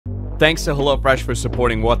Thanks to HelloFresh for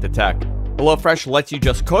supporting What the Tech. HelloFresh lets you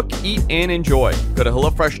just cook, eat, and enjoy. Go to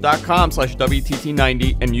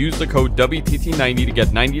HelloFresh.com/WTT90 and use the code WTT90 to get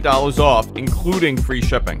 $90 off, including free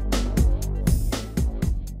shipping.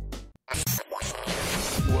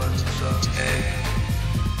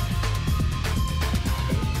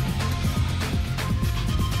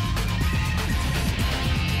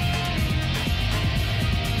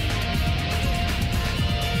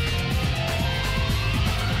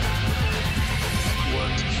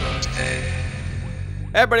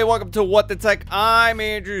 Hey everybody, welcome to What the Tech. I'm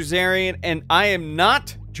Andrew Zarian, and I am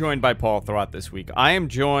not joined by Paul throughout this week. I am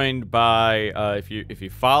joined by, if you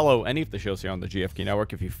follow any of the shows here on the GFQ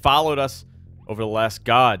network, if you followed us over the last,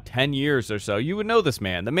 10 years or so, you would know this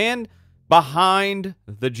man. The man behind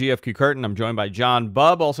the GFQ curtain. I'm joined by John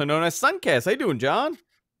Bubb, also known as Sunkast. How you doing, John?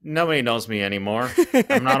 Nobody knows me anymore.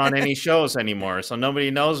 I'm not on any shows anymore, so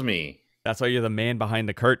nobody knows me. That's why you're the man behind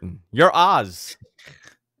the curtain. You're Oz.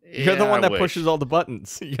 You're the one that pushes all the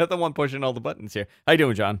buttons. You're the one pushing all the buttons here. How you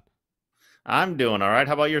doing, John? I'm doing all right.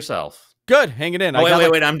 How about yourself? Good, hanging in. Oh,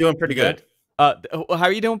 wait. I'm doing pretty good. How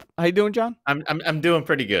are you doing? How you doing, John? I'm doing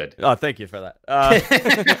pretty good. Oh, thank you for that.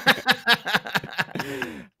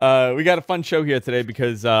 We got a fun show here today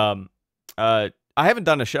because I haven't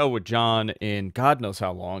done a show with John in God knows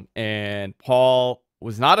how long, and Paul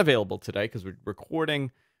was not available today because we're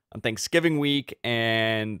recording on Thanksgiving week,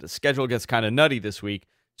 and the schedule gets kind of nutty this week.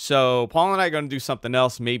 So Paul and I are going to do something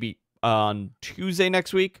else maybe on Tuesday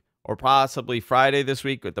next week or possibly Friday this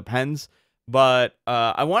week. It depends. But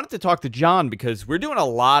I wanted to talk to John because we're doing a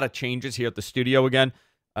lot of changes here at the studio again.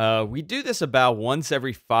 We do this about once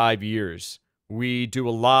every 5 years. We do a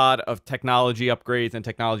lot of technology upgrades and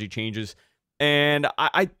technology changes. And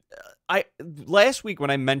I last week when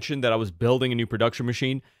I mentioned that I was building a new production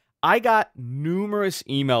machine, I got numerous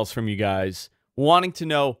emails from you guys wanting to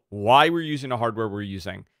know why we're using the hardware we're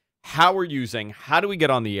using, how we're using, how do we get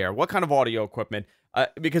on the air, what kind of audio equipment,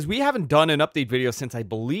 because we haven't done an update video since, I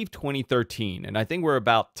believe, 2013, and I think we're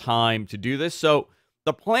about time to do this. So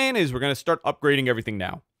the plan is we're going to start upgrading everything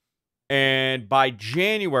now, and by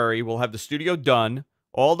January, we'll have the studio done,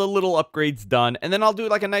 all the little upgrades done, and then I'll do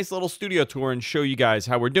like a nice little studio tour and show you guys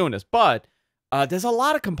how we're doing this. But there's a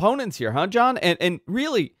lot of components here, huh, John? And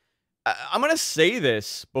really, I'm going to say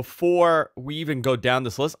this before we even go down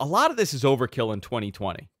this list. A lot of this is overkill in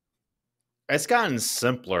 2020. It's gotten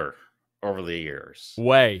simpler over the years.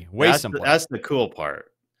 Way simpler. That's the cool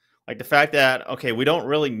part. Like the fact that, okay, we don't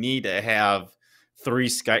really need to have 3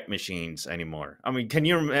 Skype machines anymore. I mean, can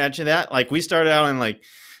you imagine that? Like we started out in like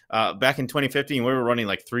back in 2015, we were running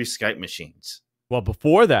like 3 Skype machines. Well,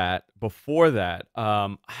 before that, I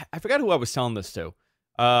forgot who I was telling this to.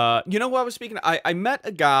 You know who I was speaking to? I met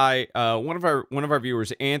a guy, one of our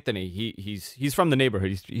viewers, Anthony. He's from the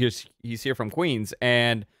neighborhood. He's here from Queens,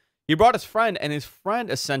 and he brought his friend, and his friend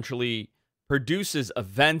essentially produces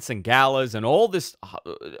events and galas and all this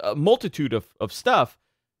a multitude of stuff.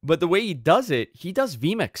 But the way he does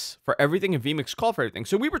Vmix for everything and Vmix call for everything.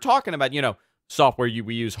 So we were talking about, software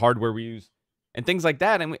we use, hardware we use, and things like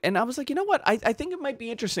that. And I was like, you know what? I think it might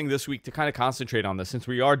be interesting this week to kind of concentrate on this since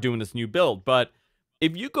we are doing this new build. But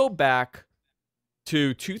if you go back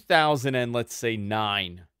to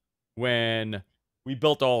 2009, when we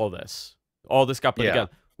built all of this, got put together,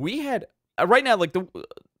 we had right now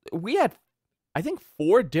we had I think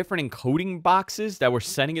 4 different encoding boxes that were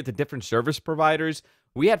sending it to different service providers.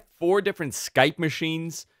 We had 4 different Skype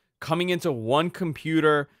machines coming into one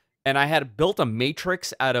computer, and I had built a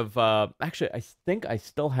matrix out of actually I think I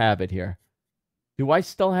still have it here. Do I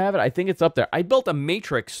still have it? I think it's up there. I built a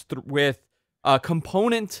matrix with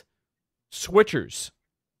component switchers.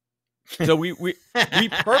 So we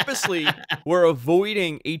purposely were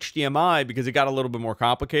avoiding HDMI because it got a little bit more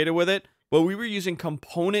complicated with it. But we were using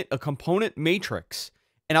a component matrix,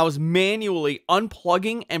 and I was manually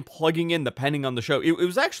unplugging and plugging in depending on the show. It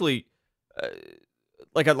was actually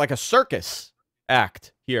like a circus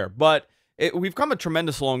act here, but we've come a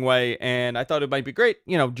tremendous long way, and I thought it might be great.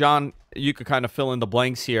 John, you could kind of fill in the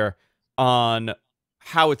blanks here on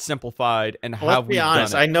how it's simplified and how let's be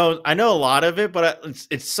honest. I know a lot of it, but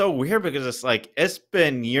it's so weird because it's like it's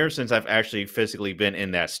been years since I've actually physically been in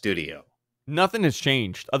that studio. Nothing has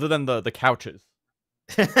changed other than the couches.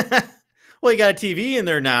 Well, you got a TV in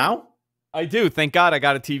there now. I do. Thank God I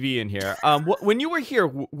got a TV in here. When you were here,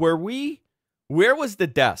 where was the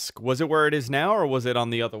desk? Was it where it is now, or was it on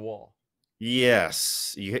the other wall?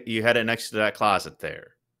 Yes, you had it next to that closet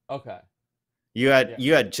there. Okay. You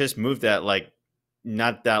had just moved that like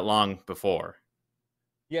not that long before.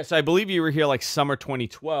 Yes, I believe you were here like summer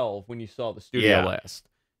 2012 when you saw the studio last.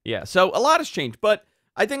 Yeah, so a lot has changed, but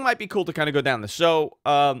I think might be cool to kind of go down this. So,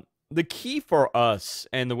 the key for us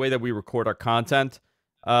and the way that we record our content,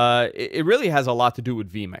 it really has a lot to do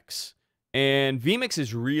with Vmix. And Vmix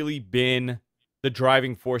has really been the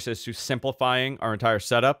driving force as to simplifying our entire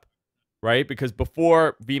setup, right? Because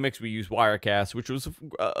before Vmix, we used Wirecast, which was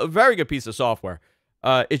a very good piece of software.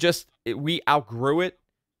 We outgrew it.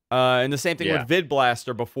 And the same thing with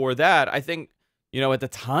VidBlaster before that. I think, at the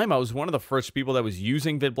time, I was one of the first people that was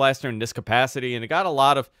using VidBlaster in this capacity, and they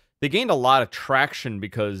gained a lot of traction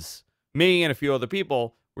because me and a few other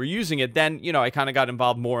people were using it. Then, I kind of got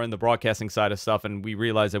involved more in the broadcasting side of stuff, and we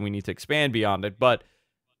realized that we need to expand beyond it. But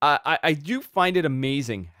I do find it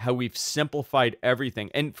amazing how we've simplified everything.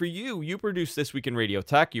 And for you produce This Week in Radio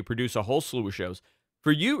Tech, you produce a whole slew of shows.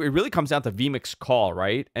 For you, it really comes down to Vmix Call,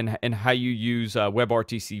 right? And how you use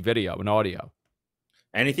WebRTC video and audio.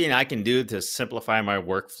 Anything I can do to simplify my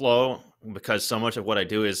workflow, because so much of what I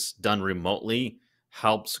do is done remotely,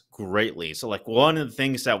 helps greatly. So like one of the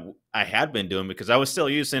things that I had been doing, because I was still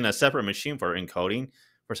using a separate machine for encoding,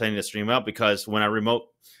 for sending the stream out, because when I remote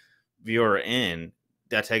viewer in,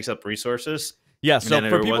 that takes up resources. Yeah, so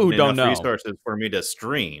for people who don't know, resources for me to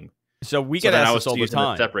stream. So we get asked this all the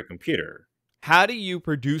time. A separate computer. How do you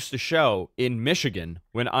produce the show in Michigan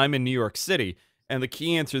when I'm in New York City? And the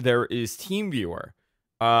key answer there is TeamViewer.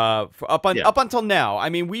 Up until now, I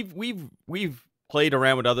mean, we've played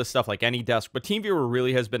around with other stuff like AnyDesk, but TeamViewer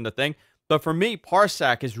really has been the thing. But for me,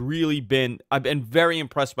 Parsec has really been. I've been very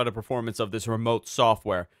impressed by the performance of this remote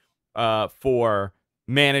software for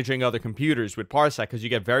managing other computers with Parsec, because you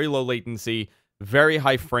get very low latency, very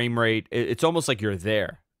high frame rate. It's almost like you're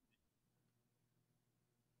there.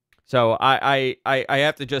 So I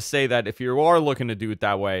have to just say that if you are looking to do it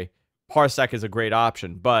that way, Parsec is a great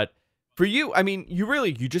option. But for you, I mean, you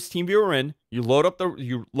just TeamViewer in, you load up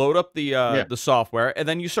the software, and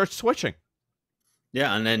then you start switching.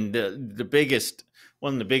 Yeah, and then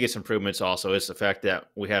one of the biggest improvements also is the fact that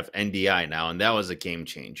we have NDI now, and that was a game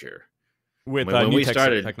changer. When we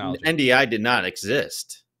started, technology. NDI did not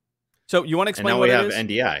exist. So you want to explain what it is? And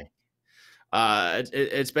now we have NDI.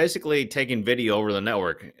 It's basically taking video over the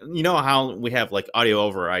network. You know how we have like audio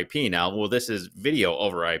over IP now? Well, this is video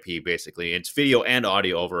over IP, basically. It's video and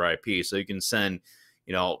audio over IP. So you can send,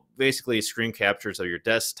 basically screen captures of your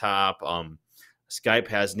desktop. Skype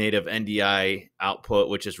has native NDI output,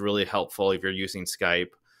 which is really helpful if you're using Skype.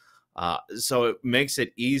 So it makes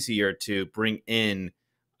it easier to bring in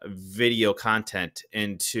video content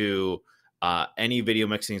into any video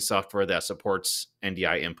mixing software that supports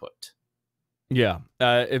NDI input. Yeah,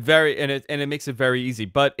 it makes it very easy.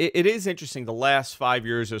 But it is interesting the last 5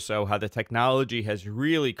 years or so how the technology has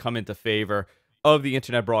really come into favor of the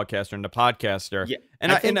internet broadcaster and the podcaster. Yeah,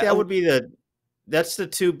 and that's the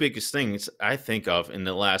two biggest things I think of in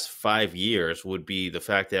the last 5 years would be the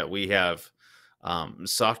fact that we have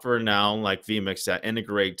software now like Vmix that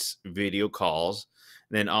integrates video calls.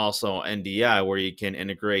 Then also NDI, where you can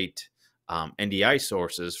integrate NDI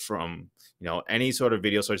sources from any sort of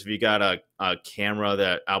video source. If you got a camera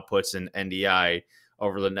that outputs an NDI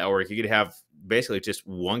over the network, you could have basically just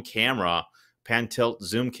one camera, pan tilt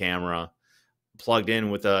zoom camera, plugged in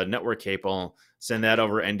with a network cable, send that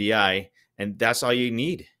over NDI, and that's all you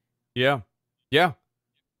need. Yeah.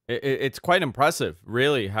 It's quite impressive,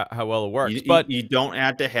 really, how well it works. But you don't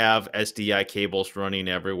have to have SDI cables running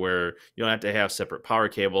everywhere. You don't have to have separate power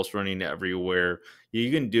cables running everywhere.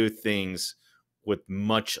 You can do things with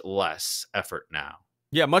much less effort now.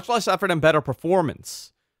 Yeah, much less effort and better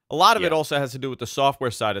performance. A lot of it also has to do with the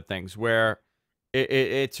software side of things, where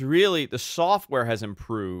it's really the software has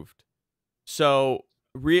improved. So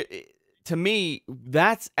to me,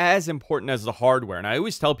 that's as important as the hardware. And I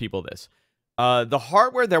always tell people this. The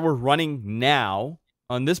hardware that we're running now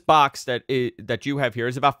on this box that you have here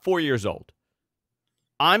is about 4 years old.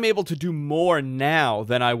 I'm able to do more now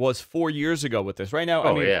than I was 4 years ago with this. Right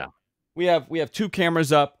now, we have two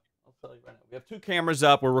cameras up. I'll tell you right now. We have two cameras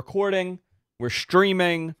up. We're recording. We're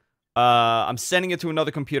streaming. I'm sending it to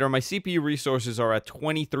another computer. My CPU resources are at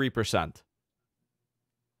 23%.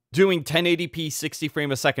 Doing 1080p 60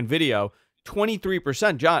 frame a second video,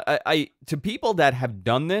 23%. John, to people that have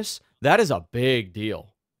done this, that is a big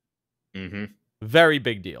deal. Mm-hmm. Very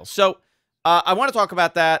big deal. So I want to talk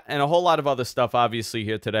about that and a whole lot of other stuff, obviously,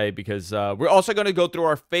 here today, because we're also going to go through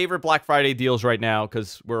our favorite Black Friday deals right now,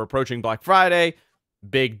 because we're approaching Black Friday.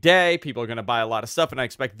 Big day. People are going to buy a lot of stuff, and I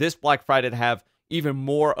expect this Black Friday to have even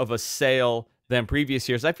more of a sale than previous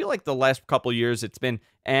years. I feel like the last couple of years it's been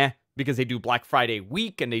because they do Black Friday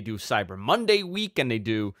week, and they do Cyber Monday week, and they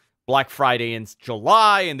do Black Friday in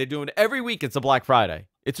July, and they're doing every week it's a Black Friday.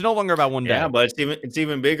 It's no longer about one Yeah, day. but it's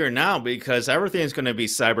even bigger now because everything's going to be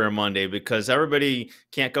Cyber Monday because everybody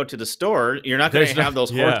can't go to the store. You're not going There's to no, have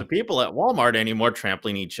those hordes yeah. of people at Walmart anymore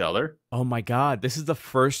trampling each other. Oh my God, this is the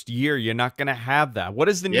first year you're not going to have that. What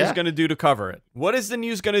is the news Yeah. going to do to cover it? What is the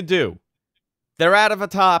news going to do? They're out of a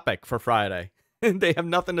topic for Friday. They have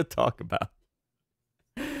nothing to talk about.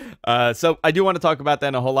 So I do want to talk about that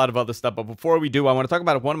and a whole lot of other stuff. But before we do, I want to talk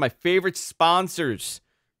about one of my favorite sponsors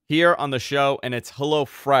here on the show, and it's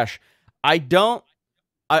HelloFresh. I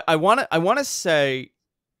want to say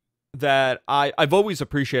that I've always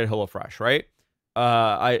appreciated HelloFresh, right?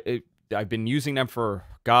 I've been using them for,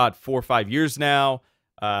 God, 4 or 5 years now.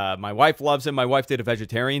 My wife loves them. My wife did a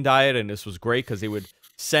vegetarian diet, and this was great because they would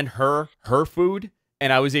send her food,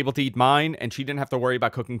 and I was able to eat mine, and she didn't have to worry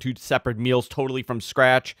about cooking 2 separate meals totally from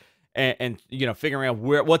scratch and you know, figuring out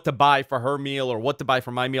what to buy for her meal or what to buy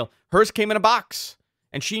for my meal. Hers came in a box,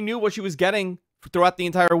 and she knew what she was getting throughout the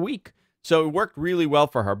entire week. So it worked really well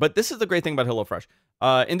for her. But this is the great thing about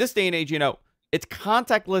HelloFresh. In this day and age, you know, it's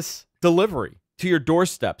contactless delivery to your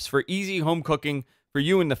doorsteps for easy home cooking for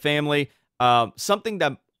you and the family. Something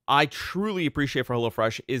that I truly appreciate for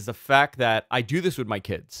HelloFresh is the fact that I do this with my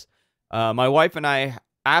kids. My wife and I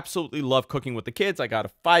absolutely love cooking with the kids. I got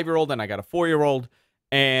a 5-year-old and I got a 4-year-old.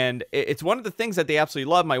 And it's one of the things that they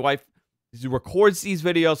absolutely love. My wife records these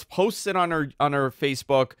videos, posts it on her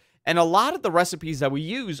Facebook. And a lot of the recipes that we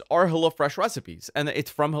use are HelloFresh recipes. And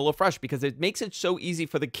it's from HelloFresh because it makes it so easy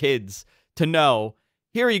for the kids to know,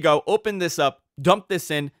 here you go, open this up, dump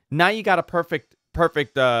this in. Now you got a perfect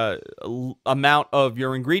amount of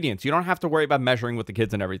your ingredients. You don't have to worry about measuring with the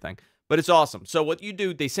kids and everything. But it's awesome. So what you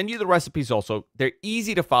do, they send you the recipes also. They're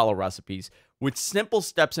easy to follow recipes with simple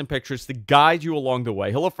steps and pictures to guide you along the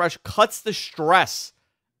way. HelloFresh cuts the stress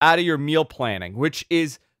out of your meal planning, which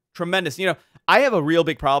is tremendous. You know, I have a real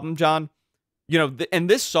big problem, John. You know, and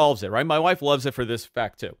this solves it, right? My wife loves it for this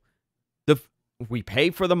fact too. We pay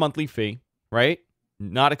for the monthly fee, right?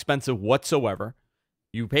 Not expensive whatsoever.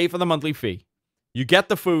 You pay for the monthly fee. You get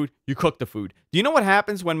the food. You cook the food. Do you know what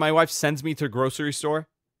happens when my wife sends me to the grocery store?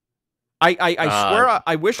 I swear,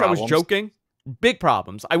 I wish problems. I was joking. Big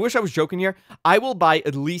problems. I wish I was joking here. I will buy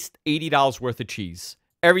at least $80 worth of cheese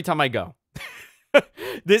every time I go.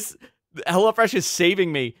 This HelloFresh is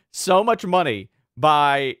saving me so much money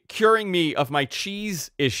by curing me of my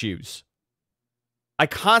cheese issues.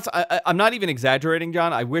 I'm not even exaggerating,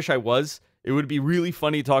 John. I wish I was. It would be really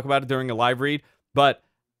funny to talk about it during a live read, but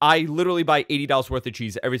I literally buy $80 worth of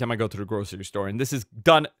cheese every time I go to the grocery store, and this is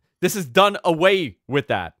done away with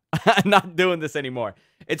that. I'm not doing this anymore.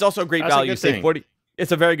 It's also a great That's a value. good You save thing. 40.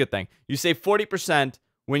 It's a very good thing. You save 40%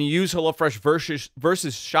 when you use HelloFresh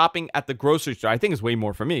versus shopping at the grocery store. I think it's way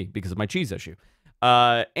more for me because of my cheese issue.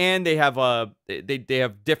 And they have they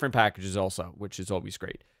have different packages also, which is always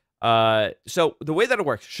great. So the way that it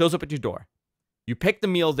works, shows up at your door. You pick the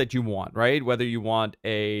meals that you want, right? Whether you want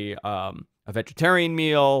a vegetarian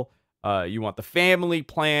meal, you want the family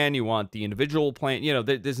plan, you want the individual plan. You know,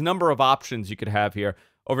 there's a number of options you could have here.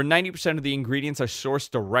 Over 90% of the ingredients are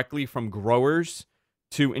sourced directly from growers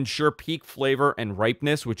to ensure peak flavor and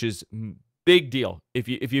ripeness, which is big deal. If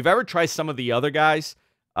you've ever tried some of the other guys,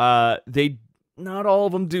 not all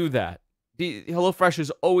of them do that. HelloFresh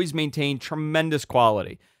has always maintained tremendous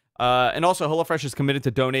quality. And also, HelloFresh is committed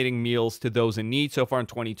to donating meals to those in need so far in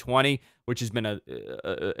 2020, which has been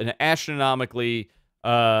an astronomically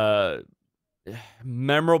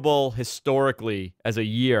memorable historically as a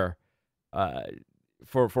year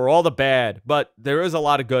for all the bad. But there is a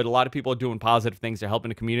lot of good. A lot of people are doing positive things. They're helping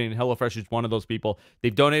the community, and HelloFresh is one of those people.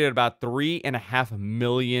 They've donated about 3.5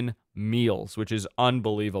 million meals, which is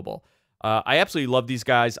unbelievable. I absolutely love these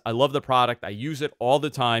guys. I love the product. I use it all the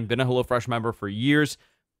time. Been a HelloFresh member for years.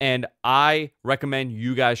 And I recommend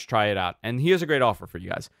you guys try it out. And here's a great offer for you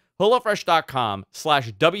guys.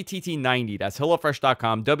 HelloFresh.com/WTT90. That's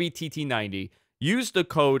HelloFresh.com, WTT90. Use the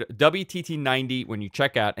code WTT90 when you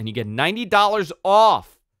check out, and you get $90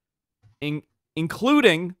 off,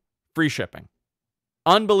 including free shipping.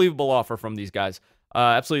 Unbelievable offer from these guys.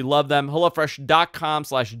 Absolutely love them.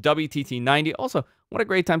 HelloFresh.com/WTT90. Also, what a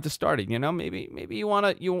great time to start it. You know, maybe you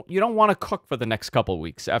don't want to cook for the next couple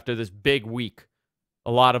weeks after this big week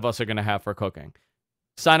a lot of us are going to have for cooking.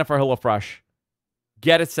 Sign up for HelloFresh.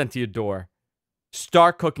 Get it sent to your door.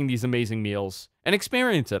 Start cooking these amazing meals and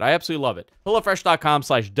experience it. I absolutely love it.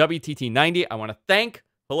 HelloFresh.com/WTT90. I want to thank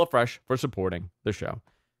HelloFresh for supporting the show.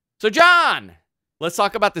 So, John, let's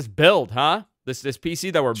talk about this build, huh? This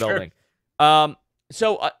PC that we're building.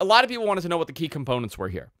 So a lot of people wanted to know what the key components were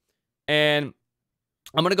here. And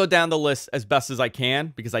I'm going to go down the list as best as I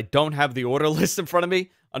can because I don't have the order list in front of me,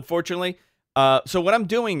 unfortunately. So what I'm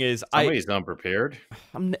doing is Somebody's unprepared.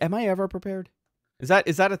 am I ever prepared? Is that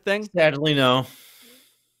a thing? Sadly, no.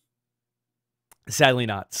 Sadly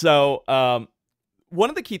not. So one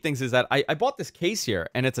of the key things is that I bought this case here,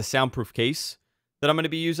 and it's a soundproof case that I'm going to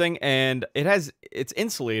be using, and it's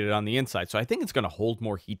insulated on the inside, so I think it's going to hold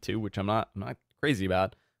more heat too, which I'm not crazy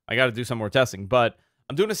about. I got to do some more testing, but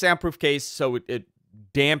I'm doing a soundproof case, so it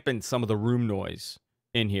dampens some of the room noise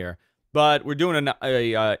in here. But we're doing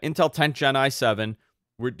a Intel 10th Gen i7.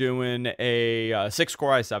 We're doing a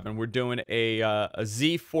 6-core i7. We're doing a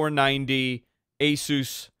Z490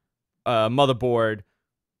 Asus motherboard.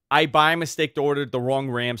 I by mistake ordered the wrong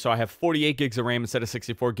RAM, so I have 48 gigs of RAM instead of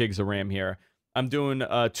 64 gigs of RAM here. I'm doing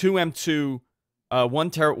two M2,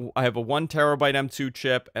 I have a 1 terabyte M2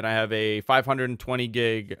 chip, and I have a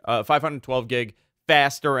 512 gig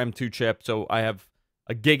faster M2 chip. So I have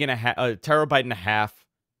a terabyte and a half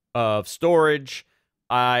of storage.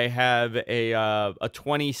 I have a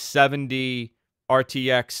 2070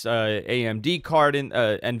 RTX AMD card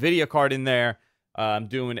NVIDIA card in there. I'm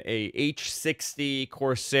doing a H60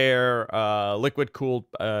 Corsair liquid cooled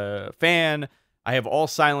fan. I have all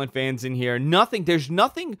silent fans in here. There's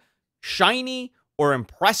nothing shiny or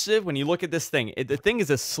impressive when you look at this thing. The thing is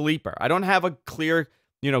a sleeper. I don't have a clear,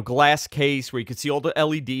 glass case where you can see all the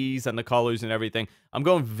LEDs and the colors and everything. I'm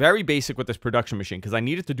going very basic with this production machine because I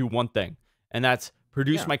needed to do one thing, and that's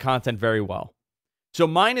produce my content very well. So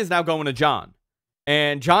mine is now going to John.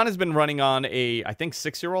 And John has been running on a, I think,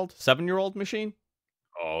 7-year-old machine.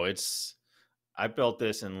 Oh, I built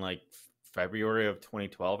this in like February of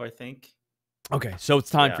 2012, I think. Okay, so it's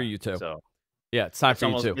time for you too. So yeah, it's time for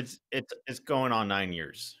you too. It's going on 9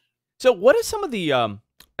 years. So what are some of the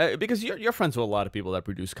because you're friends with a lot of people that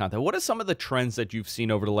produce content. What are some of the trends that you've seen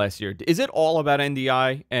over the last year? Is it all about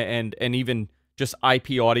NDI and even just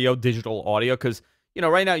IP audio, digital audio? Because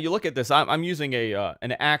right now you look at this. I'm using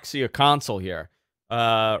an Axia console here.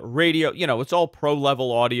 Radio, it's all pro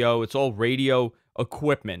level audio. It's all radio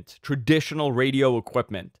equipment, traditional radio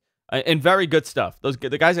equipment, and very good stuff.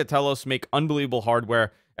 The guys at Telos make unbelievable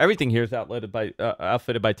hardware. Everything here is outfitted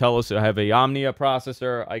by Telos. So I have a Omnia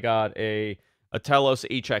processor. I got a Telos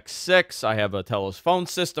HX6. I have a Telos phone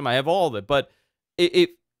system. I have all of it. But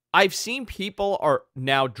I've seen people are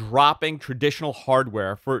now dropping traditional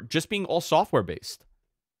hardware for just being all software based.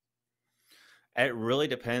 It really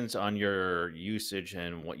depends on your usage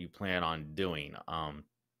and what you plan on doing. I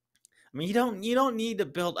mean, you don't need to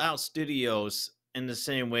build out studios in the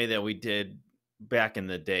same way that we did back in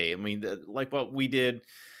the day. I mean, like what we did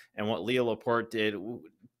and what Leo Laporte did,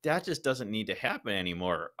 that just doesn't need to happen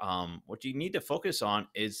anymore. What you need to focus on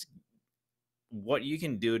is what you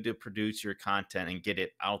can do to produce your content and get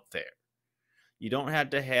it out there. You don't have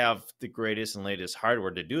to have the greatest and latest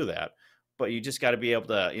hardware to do that, but you just got to be able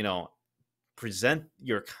to, present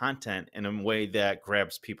your content in a way that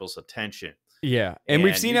grabs people's attention. Yeah, and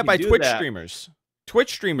we've seen it by Twitch streamers.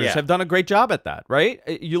 Twitch streamers have done a great job at that, right?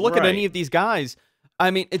 You look at any of these guys,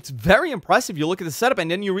 I mean, it's very impressive. You look at the setup,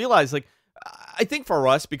 and then you realize, like, I think for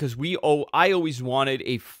us, because I always wanted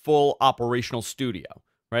a full operational studio,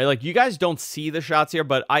 right? Like, you guys don't see the shots here,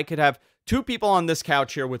 but I could have 2 people on this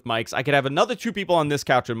couch here with mics. I could have another 2 people on this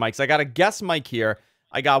couch with mics. I got a guest mic here.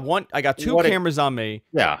 I got 2 cameras on me.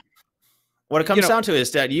 Yeah. What it comes down to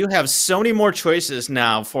is that you have so many more choices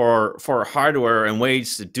now for hardware and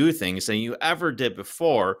ways to do things than you ever did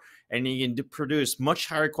before, and you can produce much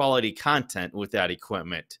higher quality content with that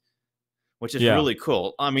equipment, which is really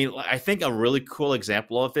cool. I mean, I think a really cool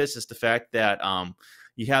example of this is the fact that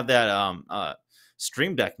you have that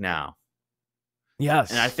Stream Deck now.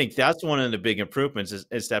 Yes. And I think that's one of the big improvements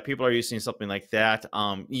is that people are using something like that.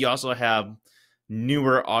 You also have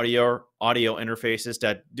newer audio interfaces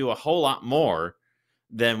that do a whole lot more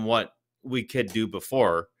than what we could do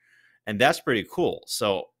before, and that's pretty cool.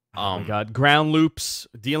 So oh my god, ground loops,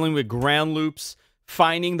 dealing with ground loops,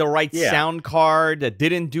 finding the right sound card that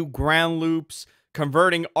didn't do ground loops,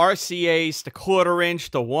 converting RCAs to 1/4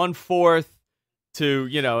 inch to 1/4 to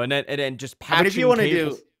and then just patching. I mean,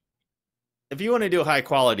 if you want to do high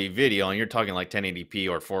quality video and you're talking like 1080p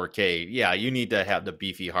or 4K, you need to have the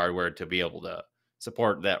beefy hardware to be able to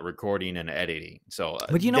support that recording and editing. So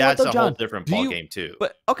but that's what, though, John, a whole different ballgame too.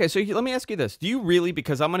 But okay, so let me ask you this. Do you really,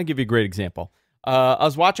 because I'm going to give you a great example. I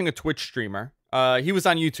was watching a Twitch streamer. He was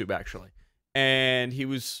on YouTube actually. And he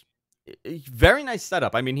was very nice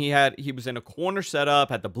setup. I mean, he was in a corner setup,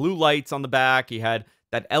 had the blue lights on the back. He had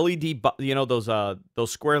that LED,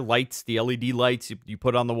 those square lights, the LED lights you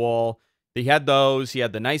put on the wall. He had those. He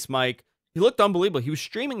had the nice mic. He looked unbelievable. He was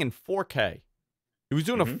streaming in 4K. He was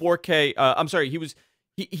doing a 4K. I'm sorry.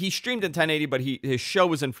 he streamed in 1080, but his show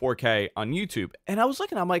was in 4K on YouTube. And I was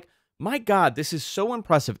looking, I'm like, my God, this is so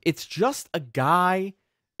impressive. It's just a guy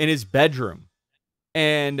in his bedroom,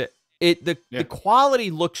 and the Yeah. quality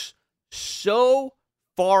looks so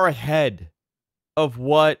far ahead of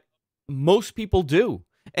what most people do.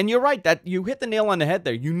 And you're right, that you hit the nail on the head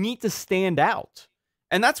there. You need to stand out.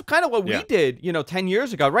 And that's kind of what we Yeah. did, 10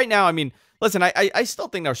 years ago. Right now, I mean, listen, I still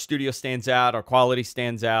think our studio stands out, our quality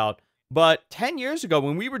stands out. But 10 years ago,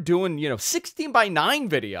 when we were doing, 16:9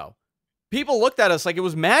 video, people looked at us like it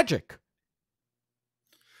was magic.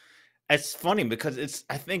 It's funny because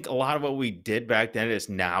I think a lot of what we did back then is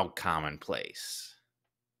now commonplace.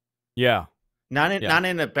 Yeah. Not Yeah. not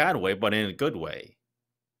in a bad way, but in a good way.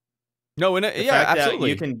 No, The yeah, fact that absolutely.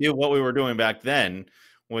 you can do what we were doing back then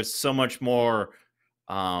with so much more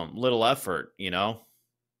little effort,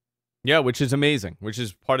 Yeah, which is amazing, which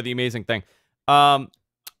is part of the amazing thing.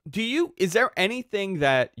 Is there anything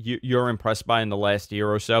that you're impressed by in the last year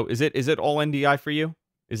or so? Is it all NDI for you?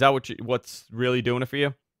 Is that what's really doing it for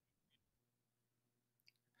you?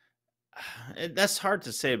 That's hard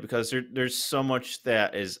to say because there's so much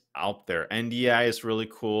that is out there. NDI is really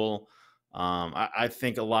cool. I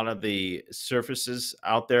think a lot of the surfaces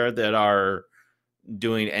out there that are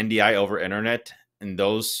doing NDI over internet and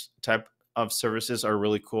those type of services are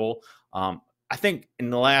really cool. I think in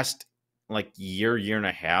the last year and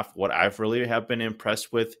a half, what I've really have been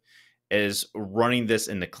impressed with is running this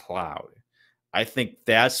in the cloud. I think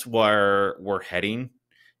that's where we're heading,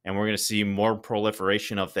 and we're going to see more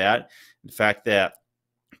proliferation of that. The fact that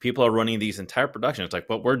people are running these entire productions, like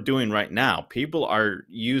what we're doing right now, people are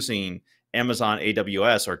using Amazon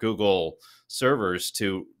AWS or Google servers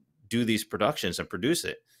to do these productions and produce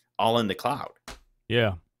it all in the cloud.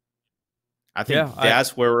 Yeah. I think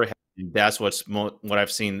that's where we're heading. That's what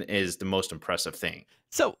I've seen is the most impressive thing.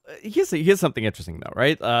 So here's something interesting though,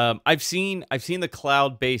 right? I've seen the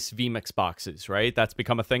cloud-based Vmix boxes, right? That's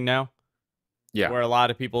become a thing now. Yeah. Where a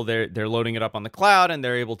lot of people they're loading it up on the cloud and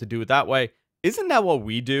they're able to do it that way. Isn't that what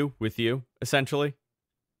we do with you, essentially?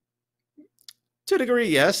 To a degree,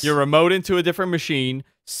 yes. You remote into a different machine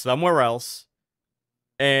somewhere else,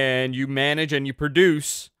 and you manage and you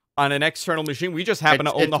produce on an external machine. We just happen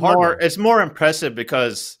to own the hardware. It's more impressive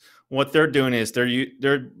because what they're doing is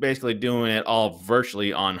they're basically doing it all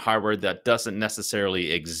virtually on hardware that doesn't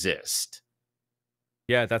necessarily exist.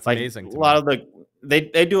 Yeah, that's amazing. A lot of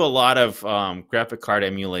they do a lot of graphic card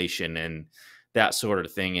emulation and that sort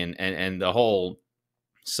of thing, and the whole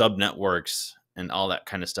sub networks and all that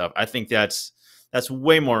kind of stuff. I think that's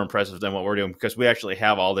way more impressive than what we're doing because we actually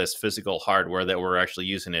have all this physical hardware that we're actually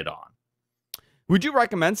using it on. Would you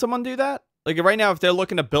recommend someone do that? Like right now, if they're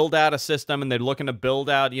looking to build out a system and they're looking to build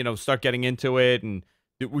out, start getting into it, and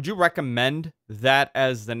would you recommend that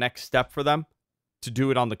as the next step for them to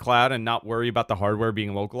do it on the cloud and not worry about the hardware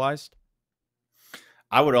being localized?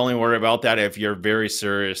 I would only worry about that if you're very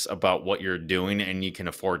serious about what you're doing and you can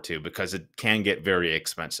afford to, because it can get very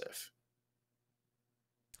expensive.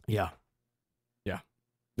 Yeah. Yeah.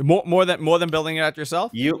 More than building it out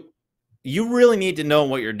yourself? You really need to know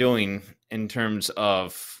what you're doing in terms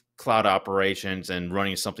of cloud operations and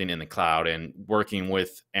running something in the cloud and working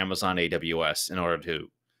with Amazon AWS in order to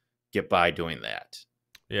get by doing that.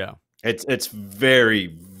 Yeah. It's very,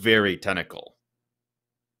 very technical.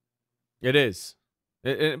 It is.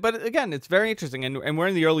 But again, it's very interesting, and we're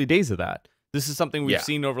in the early days of that. This is something we've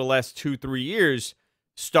seen over the last 2-3 years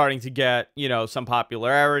starting to get, some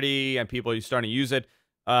popularity, and people are starting to use it.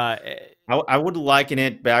 I would liken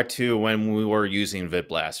it back to when we were using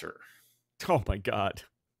VidBlaster. Oh my God.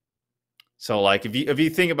 So if you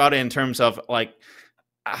think about it in terms of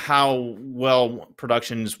how well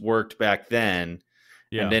productions worked back then,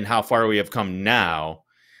 and then how far we have come now,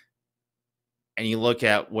 and you look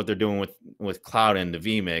at what they're doing with cloud and the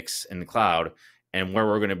Vmix in the cloud, and where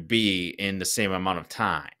we're going to be in the same amount of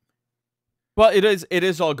time. Well, it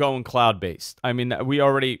is all going cloud based. I mean, we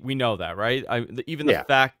know that, right? Even the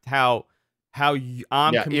fact how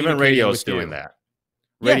I'm even radio's doing that.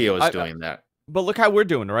 Radio is doing that. But look how we're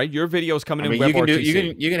doing, right? Your video is coming in you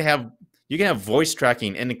WebRTC. You can have voice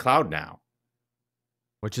tracking in the cloud now,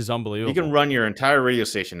 which is unbelievable. You can run your entire radio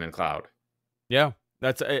station in the cloud. Yeah,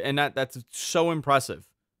 that's so impressive.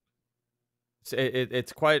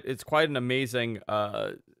 It's quite an amazing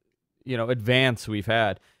advance we've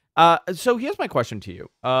had. So here's my question to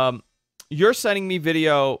you. You're sending me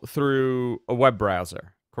video through a web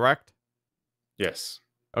browser, correct? Yes.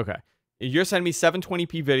 Okay. You're sending me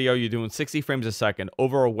 720p video. You're doing 60 frames a second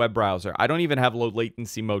over a web browser. I don't even have low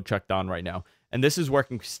latency mode checked on right now, and this is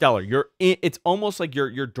working stellar. It's almost like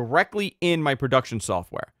you're directly in my production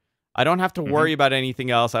software. I don't have to worry about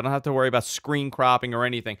anything else. I don't have to worry about screen cropping or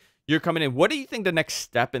anything. You're coming in. What do you think the next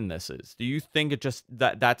step in this is? Do you think it just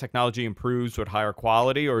that technology improves with higher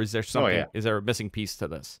quality, or is there Oh something? yeah. Is there a missing piece to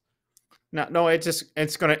this? No, it's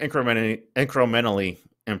going to incrementally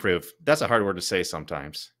improve. That's a hard word to say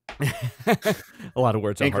sometimes. A lot of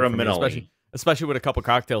words are hard for me, especially with a couple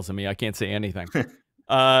cocktails in me. I can't say anything.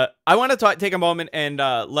 I want to take a moment and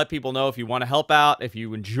let people know if you want to help out, if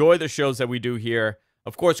you enjoy the shows that we do here.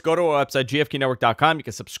 Of course, go to our website, gfqnetwork.com. You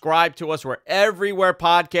can subscribe to us. We're everywhere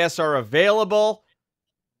podcasts are available.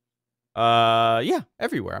 Yeah,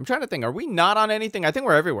 everywhere. I'm trying to think. Are we not on anything? I think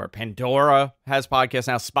we're everywhere. Pandora has podcasts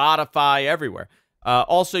now. Spotify, everywhere.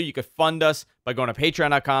 Also, you could fund us by going to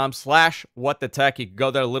patreon.com/whatthetech. You can go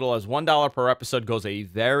there, as little as $1 per episode. Goes a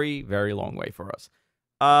very, very long way for us.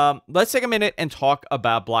 Let's take a minute and talk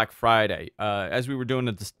about Black Friday. As we were doing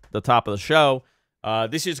at the top of the show,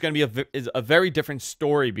 this is going to be a very different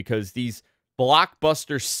story because these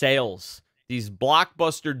blockbuster sales, these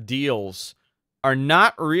blockbuster deals are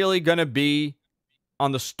not really going to be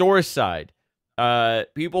on the store side.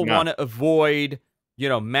 People want to avoid,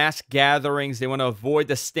 mass gatherings. They want to avoid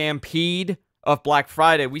the stampede of Black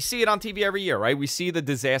Friday. We see it on TV every year, right? We see the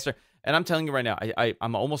disaster. And I'm telling you right now,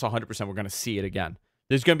 I'm almost 100% we're going to see it again.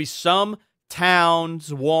 There's going to be some towns,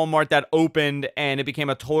 Walmart, that opened and it became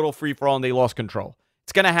a total free-for-all and they lost control.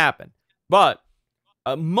 It's going to happen. But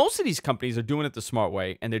most of these companies are doing it the smart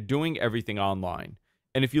way and they're doing everything online.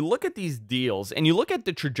 And if you look at these deals and you look at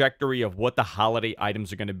the trajectory of what the holiday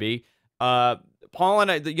items are going to be, Paul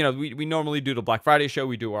and I, we normally do the Black Friday show.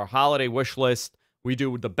 We do our holiday wish list. We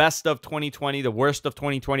do the best of 2020, the worst of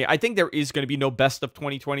 2020. I think there is going to be no best of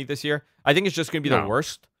 2020 this year. I think it's just going to be the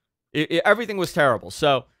worst. Everything was terrible.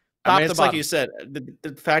 So, it's like you said,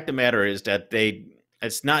 the fact of the matter is that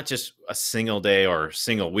it's not just a single day or a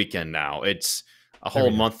single weekend now. It's a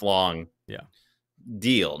whole month-long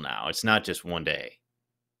deal now. It's not just one day.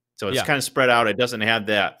 So it's kind of spread out. It doesn't have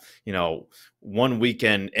that, one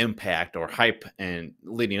weekend impact or hype and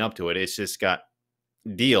leading up to it. It's just got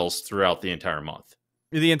deals throughout the entire month.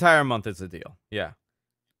 The entire month is a deal. Yeah.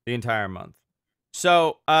 The entire month.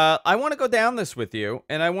 So I want to go down this with you,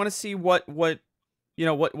 and I want to see what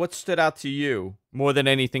stood out to you more than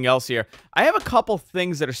anything else here. I have a couple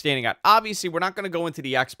things that are standing out. Obviously, we're not going to go into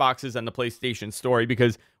the Xboxes and the PlayStation story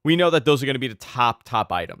because we know that those are going to be the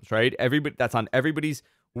top items, right? That's on everybody's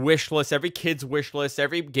wish list. Every kid's wish list,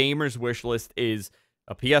 every gamer's wish list is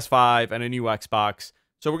a PS5 and a new Xbox.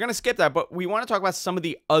 So we're going to skip that, but we want to talk about some of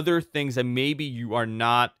the other things that maybe you are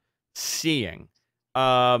not seeing.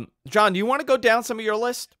 John, do you want to go down some of your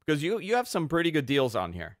list? Because you have some pretty good deals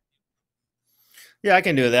on here. Yeah, I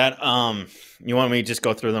can do that. You want me to just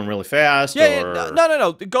go through them really fast? Yeah,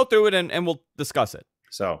 no. Go through it and we'll discuss it.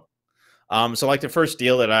 So like the first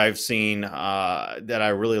deal that I've seen that I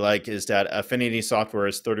really like is that Affinity Software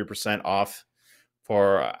is 30% off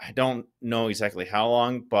for, I don't know exactly how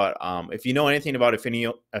long, but if you know anything about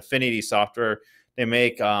Affinity Software, they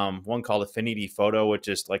make one called Affinity Photo, which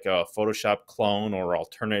is like a Photoshop clone or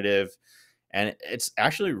alternative. And it's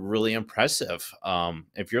actually really impressive.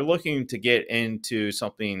 If you're looking to get into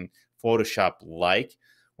something Photoshop-like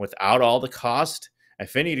without all the cost,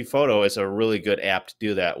 Affinity Photo is a really good app to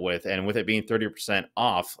do that with. And with it being 30%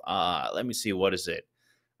 off, let me see, what is it?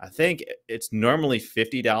 I think it's normally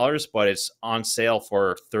 $50, but it's on sale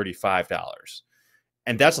for $35.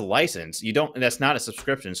 And that's a license. That's not a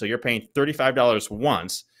subscription. So you're paying $35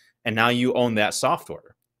 once, and now you own that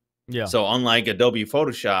software. Yeah. So unlike Adobe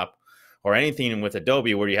Photoshop or anything with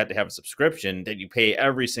Adobe where you have to have a subscription that you pay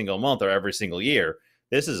every single month or every single year,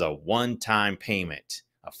 this is a one-time payment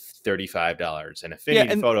of $35. And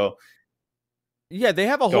Affinity Photo. Yeah, they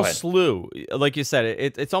have a whole slew. Like you said,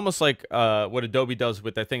 it's almost like what Adobe does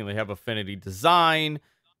with their thing. They have Affinity Design.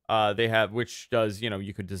 They have, which does,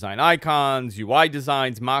 you could design icons, UI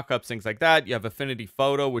designs, mockups, things like that. You have Affinity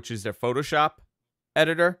Photo, which is their Photoshop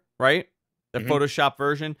editor, right? Their Photoshop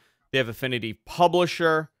version. They have Affinity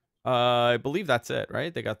Publisher. I believe that's it,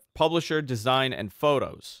 right? They got Publisher, Design, and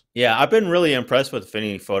Photos. Yeah, I've been really impressed with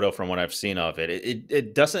Affinity Photo from what I've seen of it.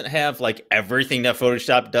 It doesn't have like everything that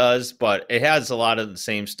Photoshop does, but it has a lot of the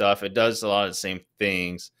same stuff. It does a lot of the same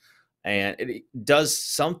things, and it does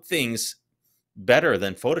some things better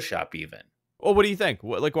than Photoshop even. Well, what do you think?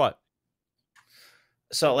 Like what?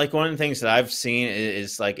 So like one of the things that I've seen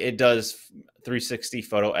is like it does 360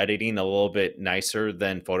 photo editing a little bit nicer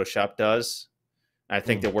than Photoshop does. I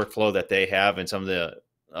think the workflow that they have and some of the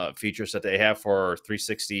features that they have for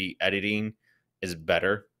 360 editing is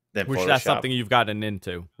better than Photoshop. That's something you've gotten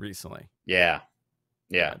into recently. Yeah.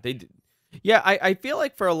 They Yeah, I feel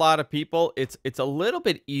like for a lot of people, it's a little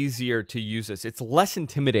bit easier to use this. It's less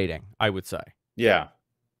intimidating, I would say. Yeah,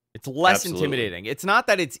 It's less absolutely. intimidating. It's not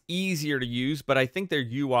that it's easier to use, but I think their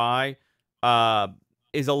UI uh,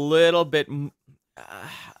 is a little bit.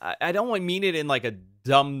 I don't want mean it in like a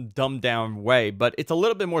dumbed down way, but it's a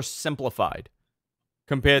little bit more simplified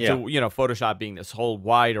compared Yeah. to Photoshop being this whole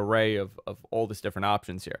wide array of all these different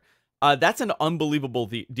options here. That's an unbelievable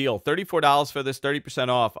deal. $34 for this, 30%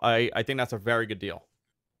 off. I think that's a very good deal.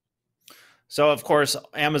 So, of course,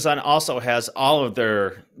 Amazon also has all of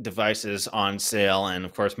their devices on sale. And,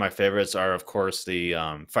 of course, my favorites are, of course, the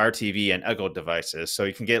Fire TV and Echo devices. So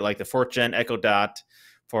you can get like the 4th Gen Echo Dot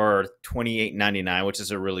for $28.99, which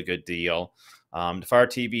is a really good deal. The Fire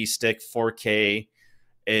TV Stick 4K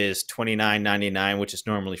is $29.99, which is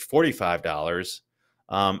normally $45.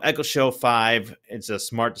 Echo Show 5, it's a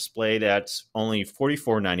smart display that's only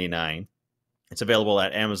 $44.99. It's available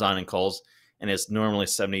at Amazon and Kohl's, and it's normally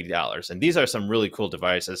 $70. And these are some really cool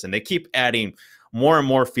devices, and they keep adding more and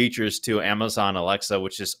more features to Amazon Alexa,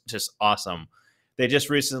 which is just awesome. They just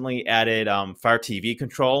recently added Fire TV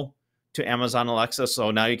control to Amazon Alexa,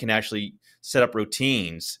 so now you can actually set up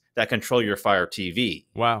routines that control your Fire TV,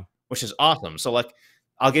 Wow. which is awesome. So, like,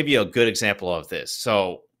 I'll give you a good example of this.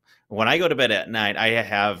 So, when I go to bed at night, I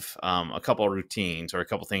have a couple of routines or a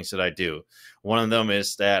couple things that I do. One of them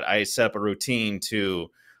is that I set up a routine to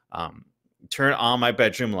turn on my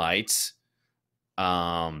bedroom lights.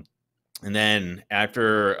 And then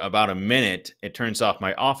after about a minute, it turns off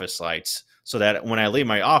my office lights so that when I leave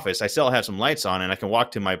my office, I still have some lights on and I can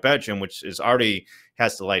walk to my bedroom, which is already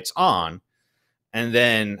has the lights on. And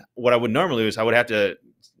then what I would normally do is I would have to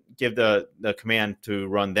give the command to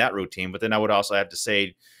run that routine, but then I would also have to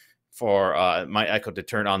say for my Echo to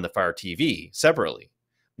turn on the Fire TV separately.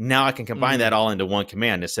 Now I can combine that all into one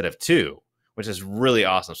command instead of two, which is really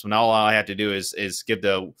awesome. So now all I have to do is give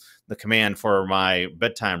the command for my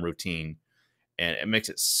bedtime routine, and it makes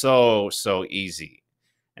it so easy.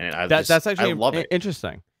 And That's I actually love it.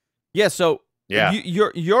 interesting. Yeah, so Yeah.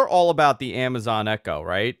 you're all about the Amazon Echo,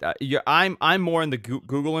 right? I'm more in the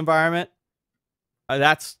Google environment.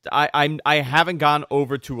 I haven't gone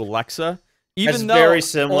over to Alexa, It's even though very all I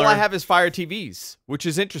similar. have is Fire TVs, which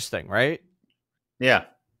is interesting, right? Yeah.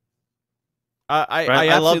 I I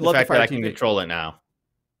love absolutely the love the fact that Fire I can TV. control it now.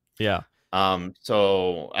 Yeah.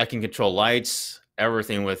 So I can control lights,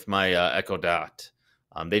 everything with my Echo Dot.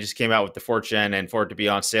 They just came out with the 4th Gen, and for it to be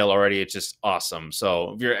on sale already, it's just awesome.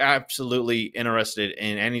 So if you're absolutely interested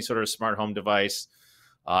in any sort of smart home device,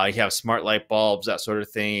 you have smart light bulbs, that sort of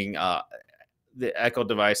thing. The Echo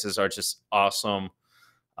devices are just awesome.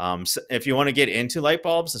 So if you want to get into light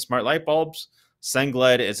bulbs, the smart light bulbs,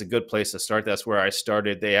 Sengled is a good place to start. That's where I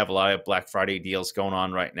started. They have a lot of Black Friday deals going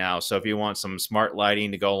on right now. So if you want some smart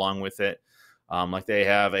lighting to go along with it, like they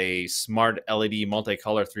have a smart LED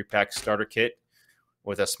multicolor 3-pack starter kit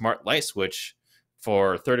with a smart light switch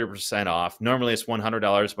for 30% off. Normally it's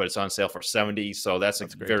 $100, but it's on sale for $70. So that's a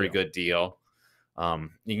great very deal. good deal.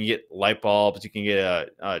 You can get light bulbs. You can get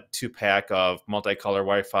a 2-pack of multicolor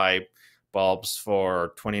Wi-Fi bulbs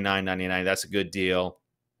for $29.99. That's a good deal.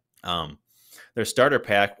 Their starter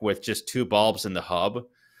pack with just 2 bulbs in the hub,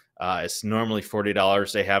 it's normally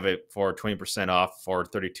 $40. They have it for 20% off for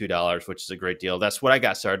 $32, which is a great deal. That's what I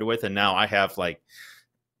got started with, and now I have like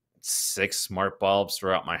 6 smart bulbs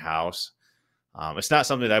throughout my house. It's not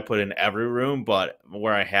something that I put in every room, but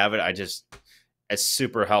where I have it, it's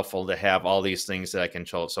super helpful to have all these things that I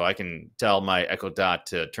control. So I can tell my Echo Dot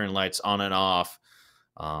to turn lights on and off.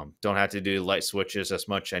 Don't have to do light switches as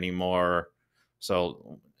much anymore.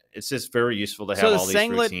 So it's just very useful to So have all these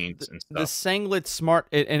routines and The stuff. Sengled Smart,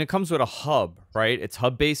 and it comes with a hub, right? It's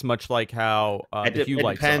hub based, much like how the Hue It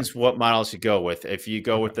lights are. depends what models you go with. If you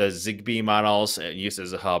go Okay. with the Zigbee models, it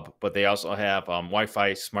uses a hub, but they also have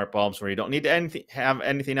Wi-Fi smart bulbs where you don't need to have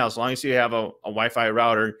anything else. As long as you have a Wi-Fi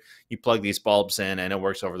router, you plug these bulbs in and it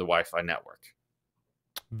works over the Wi-Fi network.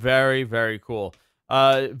 Very, very cool.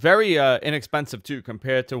 Very inexpensive too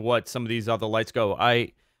compared to what some of these other lights go.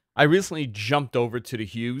 I recently jumped over to the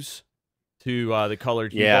Hues, to the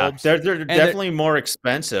colored Hue Yeah, bulbs, they're and definitely more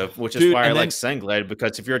expensive, which is dude, why I and like then Sengled,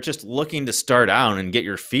 because if you're just looking to start out and get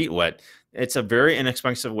your feet wet, it's a very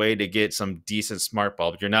inexpensive way to get some decent smart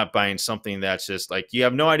bulb. You're not buying something that's just like you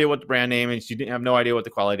have no idea what the brand name is, you have no idea what the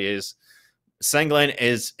quality is. Sengled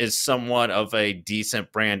is somewhat of a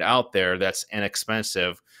decent brand out there that's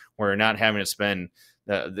inexpensive, where you're not having to spend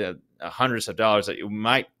the hundreds of dollars that you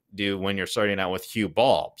might do when you're starting out with Hue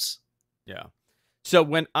bulbs. yeah. So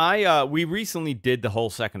when we recently did the whole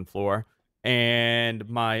second floor, and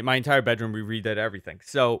my entire bedroom, we redid everything.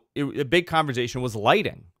 So a big conversation was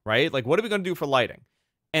lighting, right? Like, what are we going to do for lighting?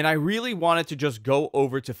 And I really wanted to just go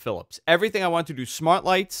over to Philips. Everything I wanted to do smart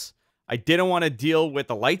lights. I didn't want to deal with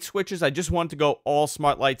the light switches. I just wanted to go all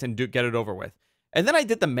smart lights and get it over with. And then I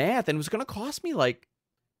did the math, and it was going to cost me like,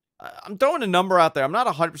 I'm throwing a number out there. I'm not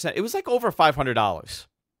 100%. It was like over $500.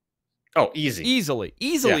 Oh, easy. Easily.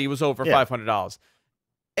 Yeah. It was over Yeah. $500.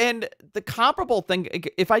 And the comparable thing,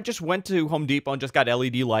 if I just went to Home Depot and just got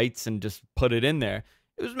LED lights and just put it in there,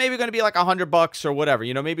 it was maybe going to be like $100 or whatever,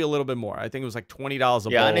 you know, maybe a little bit more. I think it was like $20 a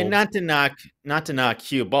bulb. Yeah, and not to knock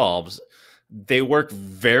Q bulbs, they work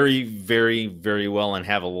very, very, very well and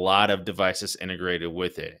have a lot of devices integrated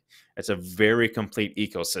with it. It's a very complete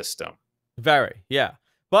ecosystem. Very, yeah.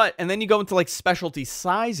 But, and then you go into like specialty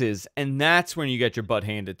sizes, and that's when you get your butt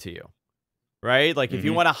handed to you, right? Like if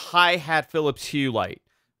you want a hi-hat Philips Hue light,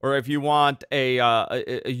 or if you want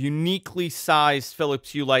a uniquely sized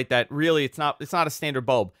Philips Hue light that really it's not a standard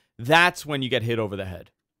bulb, that's when you get hit over the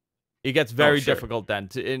head. It gets very difficult then,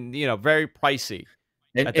 and you know, very pricey.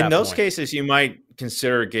 In those cases, you might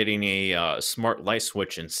consider getting a smart light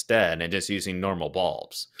switch instead, and just using normal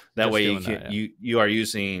bulbs. That way, you are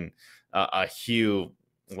using a Hue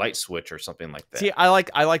light switch or something like that. See, I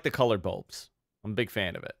like the colored bulbs. I'm a big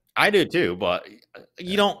fan of it. I do too, but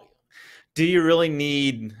you don't. Do you really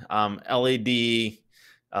need LED,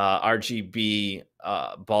 RGB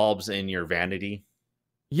bulbs in your vanity?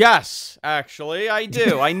 Yes, actually, I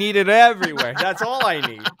do. I need it everywhere. That's all I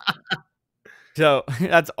need. So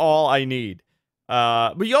that's all I need.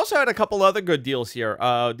 But you also had a couple other good deals here.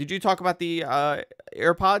 Did you talk about the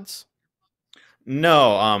AirPods?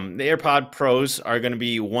 No, the AirPod Pros are going to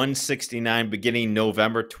be $169 beginning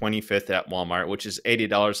November 25th at Walmart, which is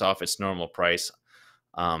 $80 off its normal price.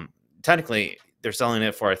 Technically, they're selling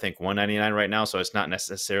it for, I think, $199 right now, so it's not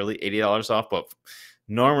necessarily $80 off, but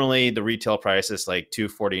normally the retail price is like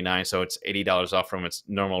 $249, so it's $80 off from its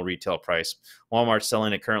normal retail price. Walmart's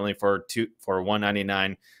selling it currently for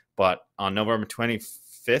 $199, but on November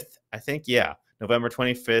 25th, I think, November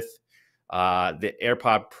 25th, the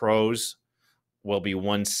AirPod Pros will be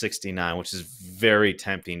 $169, which is very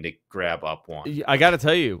tempting to grab up one. I got to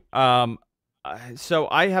tell you, so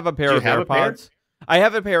I have a pair of AirPods. I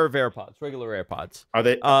have a pair of AirPods, regular AirPods. Are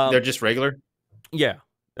they? They're just regular? Yeah,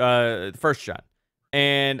 first gen.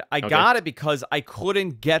 And I got it because I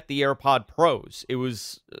couldn't get the AirPod Pros. It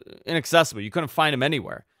was inaccessible. You couldn't find them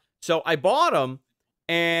anywhere. So I bought them,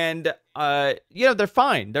 and you know, they're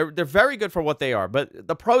fine. They're very good for what they are. But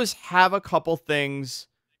the Pros have a couple things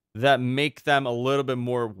that make them a little bit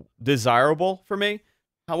more desirable for me.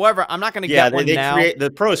 However, I'm not going to get one now.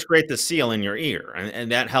 The Pros create the seal in your ear,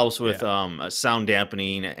 and that helps with sound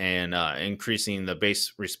dampening and increasing the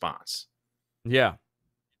bass response. Yeah.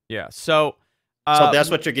 So that's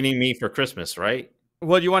what you're getting me for Christmas, right?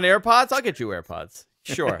 Well, you want AirPods? I'll get you AirPods.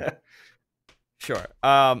 Sure. Sure.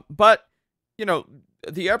 But, you know,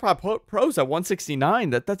 the AirPod Pros at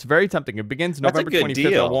 $169, that's very tempting. It begins November 25th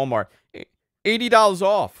at Walmart. $80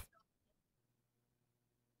 off.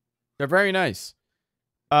 They're very nice.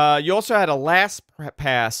 You also had a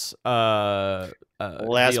LastPass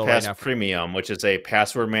LastPass Premium, which is a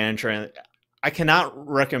password manager. And I cannot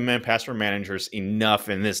recommend password managers enough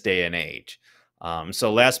in this day and age.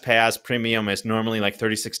 So LastPass Premium is normally like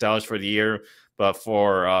 $36 for the year, but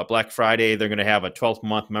for Black Friday, they're going to have a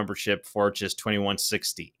 12-month membership for just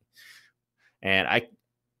 $21.60. And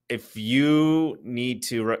if you need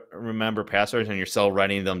to remember passwords and you're still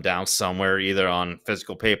writing them down somewhere, either on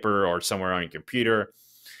physical paper or somewhere on your computer,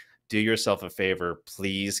 do yourself a favor.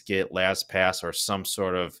 Please get LastPass or some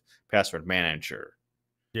sort of password manager.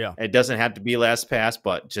 Yeah. It doesn't have to be LastPass,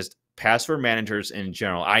 but just password managers in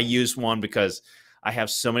general. I use one because I have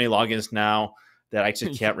so many logins now that I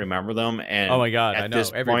just can't remember them. And oh my God, I know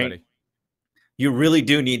everybody. You really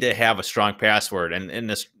do need to have a strong password, and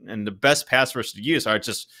the best passwords to use are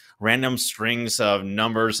just random strings of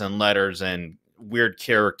numbers and letters and weird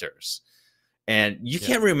characters. And you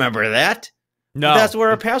can't remember that. No, that's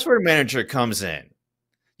where a password manager comes in.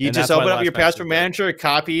 You just open up your password manager,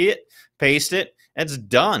 copy it, paste it, and it's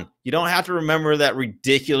done. You don't have to remember that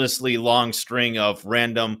ridiculously long string of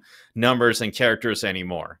random numbers and characters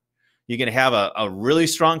anymore. You can have a really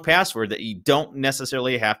strong password that you don't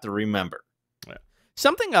necessarily have to remember.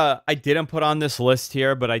 Something I didn't put on this list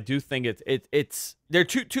here, but I do think it's there are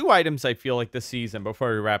two items I feel like this season,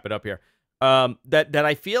 before we wrap it up here, that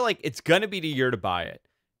I feel like it's gonna be the year to buy it.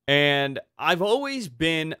 And I've always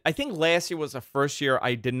been, I think last year was the first year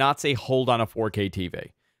I did not say hold on a 4K TV.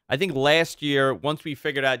 I think last year, once we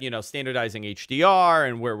figured out, you know, standardizing HDR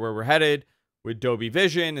and where we're headed, with Dolby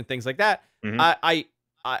Vision and things like that. Mhm.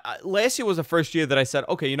 Last year was the first year that I said,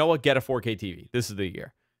 okay, you know what? Get a 4K TV. This is the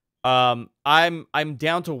year. I'm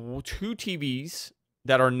down to 2 TVs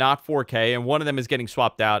that are not 4K, and one of them is getting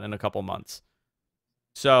swapped out in a couple months.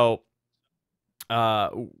 So,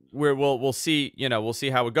 we'll see. We'll see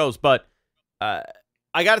how it goes. But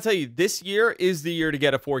I got to tell you, this year is the year to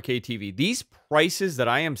get a 4K TV. These prices that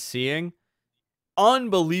I am seeing,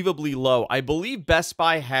 unbelievably low. I believe Best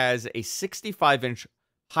Buy has a 65-inch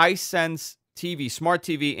Hisense TV, smart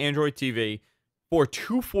TV, Android TV for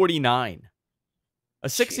 $249. A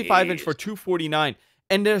 65-inch for $249.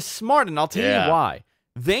 And they're smart, and I'll tell you why.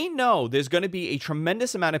 They know there's going to be a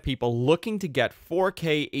tremendous amount of people looking to get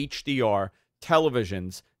 4K HDR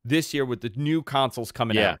televisions this year with the new consoles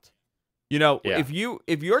coming out. If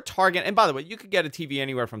you're targeting, and by the way, you could get a TV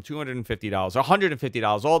anywhere from $250 or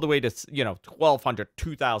 $150 all the way to $1,200,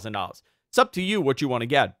 $2,000. It's up to you what you want to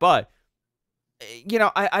get. But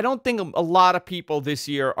I don't think a lot of people this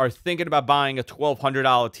year are thinking about buying a $1,200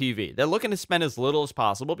 TV. They're looking to spend as little as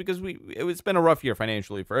possible because it's been a rough year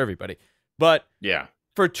financially for everybody. But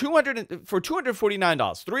for $249,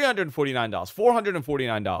 $349,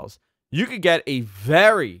 $449, you could get a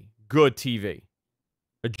very good TV.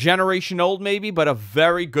 A generation old maybe, but a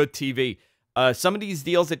very good TV. Some of these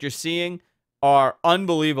deals that you're seeing are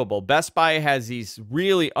unbelievable. Best Buy has these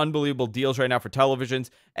really unbelievable deals right now for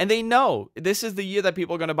televisions, and they know this is the year that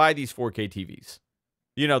people are going to buy these 4K TVs.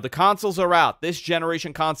 The consoles are out. This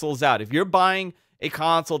generation console is out. If you're buying a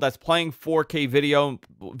console that's playing 4K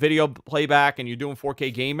video playback and you're doing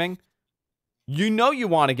 4K gaming, you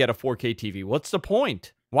want to get a 4K TV. What's the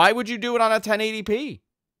point? Why would you do it on a 1080p?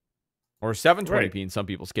 Or 720p in some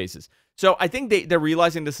people's cases. So I think they're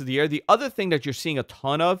realizing this is the year. The other thing that you're seeing a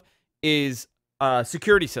ton of is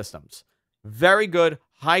security systems. Very good,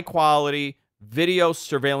 high quality video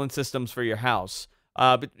surveillance systems for your house.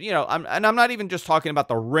 But I'm not even just talking about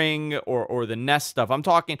the Ring or the Nest stuff. I'm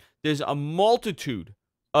talking there's a multitude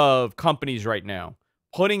of companies right now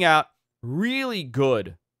putting out really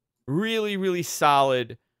good, really, really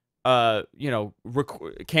solid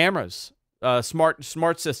cameras,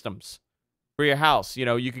 smart systems for your house.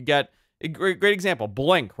 You could get a great example,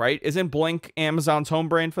 Blink, right? Isn't Blink Amazon's home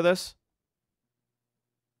brand for this?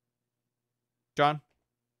 John?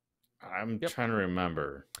 I'm trying to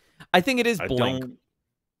remember. I think it is Blink.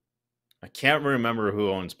 I can't remember who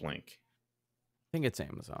owns Blink. I think it's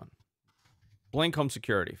Amazon. Blink Home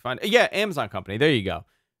Security. Yeah, Amazon company. There you go.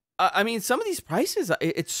 I mean, some of these prices,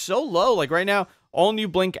 it's so low. Like right now, all new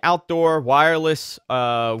Blink outdoor wireless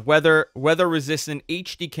weather resistant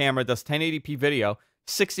HD camera does 1080p video,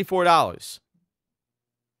 $64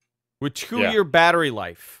 with 2-year battery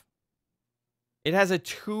life. It has a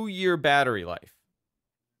 2-year battery life.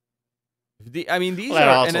 These that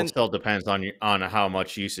also still depends on how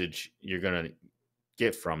much usage you're gonna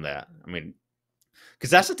get from that. I mean, because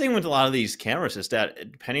that's the thing with a lot of these cameras is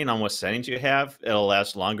that depending on what settings you have, it'll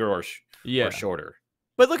last longer or shorter.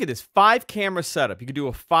 But look at this 5-camera setup. You could do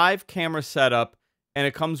a 5-camera setup, and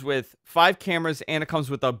it comes with 5 cameras, and it comes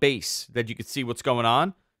with a base that you can see what's going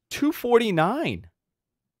on. $249.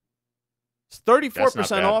 It's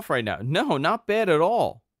 34% off right now. No, not bad at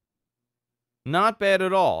all. Not bad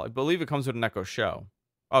at all. I believe it comes with an Echo Show.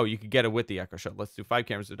 Oh, you could get it with the Echo Show. Let's do 5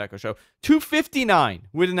 cameras with an Echo Show. $259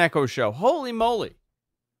 with an Echo Show. Holy moly.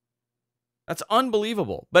 That's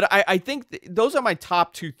unbelievable. But I think those are my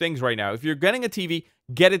top 2 things right now. If you're getting a TV,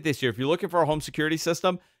 get it this year. If you're looking for a home security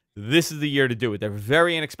system, this is the year to do it. They're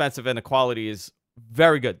very inexpensive, and the quality is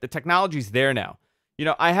very good. The technology's there now.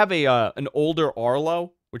 I have an older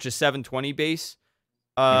Arlo, which is 720 base.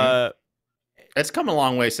 It's come a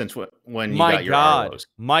long way since when you got your Arlos.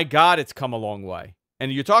 My God, it's come a long way.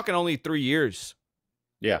 And you're talking only 3 years.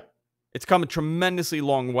 Yeah. It's come a tremendously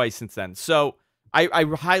long way since then. So I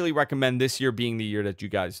highly recommend this year being the year that you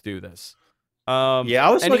guys do this. I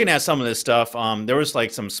was looking at some of this stuff. There was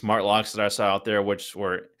like some smart locks that I saw out there, which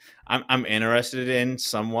I'm interested in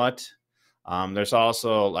somewhat. There's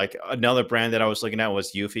also like another brand that I was looking at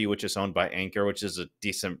was Eufy, which is owned by Anker, which is a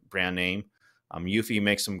decent brand name. Eufy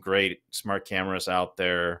makes some great smart cameras out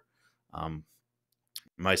there.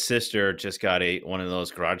 My sister just got one of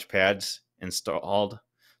those garage pads installed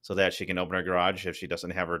so that she can open her garage if she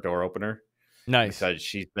doesn't have her door opener. Nice. Because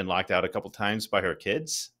she's been locked out a couple times by her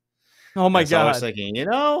kids. Oh my God. I was thinking,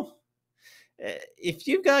 if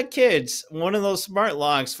you've got kids, one of those smart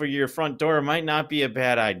locks for your front door might not be a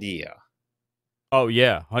bad idea. Oh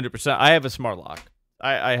yeah, 100%. I have a smart lock.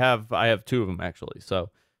 I have 2 of them actually,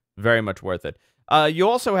 so very much worth it. You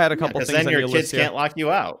also had a couple things then on your your kids list here. Can't lock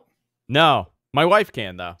you out. No, my wife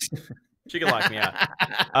can though. She can lock me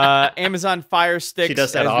out. Amazon Fire Sticks, She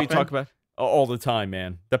does that as we often? talk about all the time,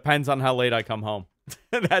 man. Depends on how late I come home.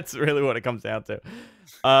 That's really what it comes down to.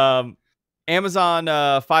 Amazon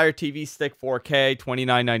Fire TV Stick 4K,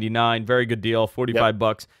 $29.99. Very good deal,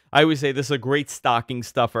 $45. I always say this is a great stocking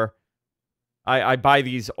stuffer. I buy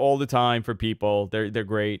these all the time for people. They're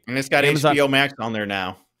great. And it's got Amazon HBO Max on there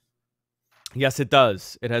now. Yes, it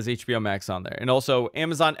does. It has HBO Max on there. And also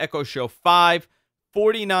Amazon Echo Show 5,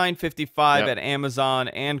 $49.55 at Amazon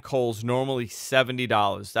and Kohl's, normally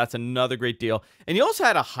 $70. That's another great deal. And you also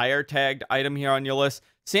had a higher tagged item here on your list.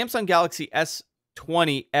 Samsung Galaxy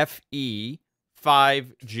S20 FE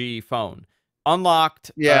 5G phone.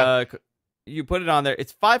 Unlocked. Yeah. You put it on there.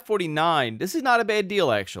 It's $549. This is not a bad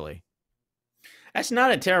deal, actually. That's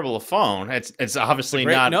not a terrible phone. It's obviously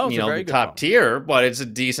not the top phone. tier, but it's a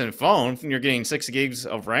decent phone. You're getting 6 gigs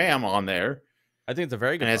of RAM on there. I think it's a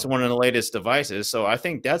very good phone. And it's one of the latest devices, so I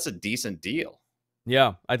think that's a decent deal.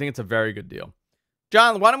 Yeah, I think it's a very good deal.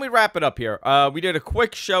 John, why don't we wrap it up here? We did a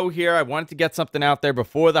quick show here. I wanted to get something out there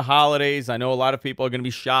before the holidays. I know a lot of people are going to be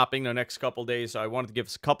shopping the next couple days, so I wanted to give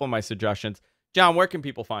us a couple of my suggestions. John, where can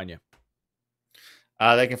people find you?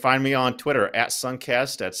 They can find me on Twitter at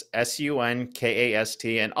Sunkast. That's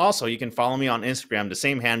Sunkast. And also, you can follow me on Instagram, the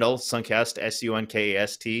same handle, Sunkast,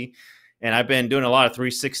 Sunkast. And I've been doing a lot of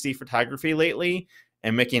 360 photography lately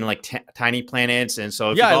and making like tiny planets. And so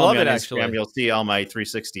if you follow me on Instagram, you'll see all my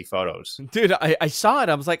 360 photos. Dude, I saw it.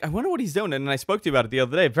 I was like, I wonder what he's doing. And then I spoke to you about it the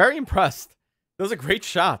other day. Very impressed. Those are great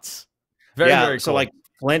shots. Very cool. So like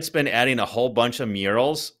Flint's been adding a whole bunch of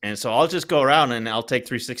murals. And so I'll just go around and I'll take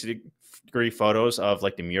 360-degree photos of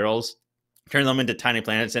like the murals, turn them into tiny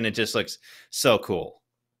planets, and it just looks so cool.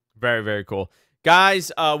 Very, very cool.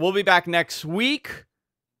 Guys, we'll be back next week.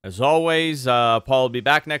 As always, Paul will be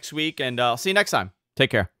back next week, and I'll see you next time. Take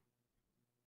care.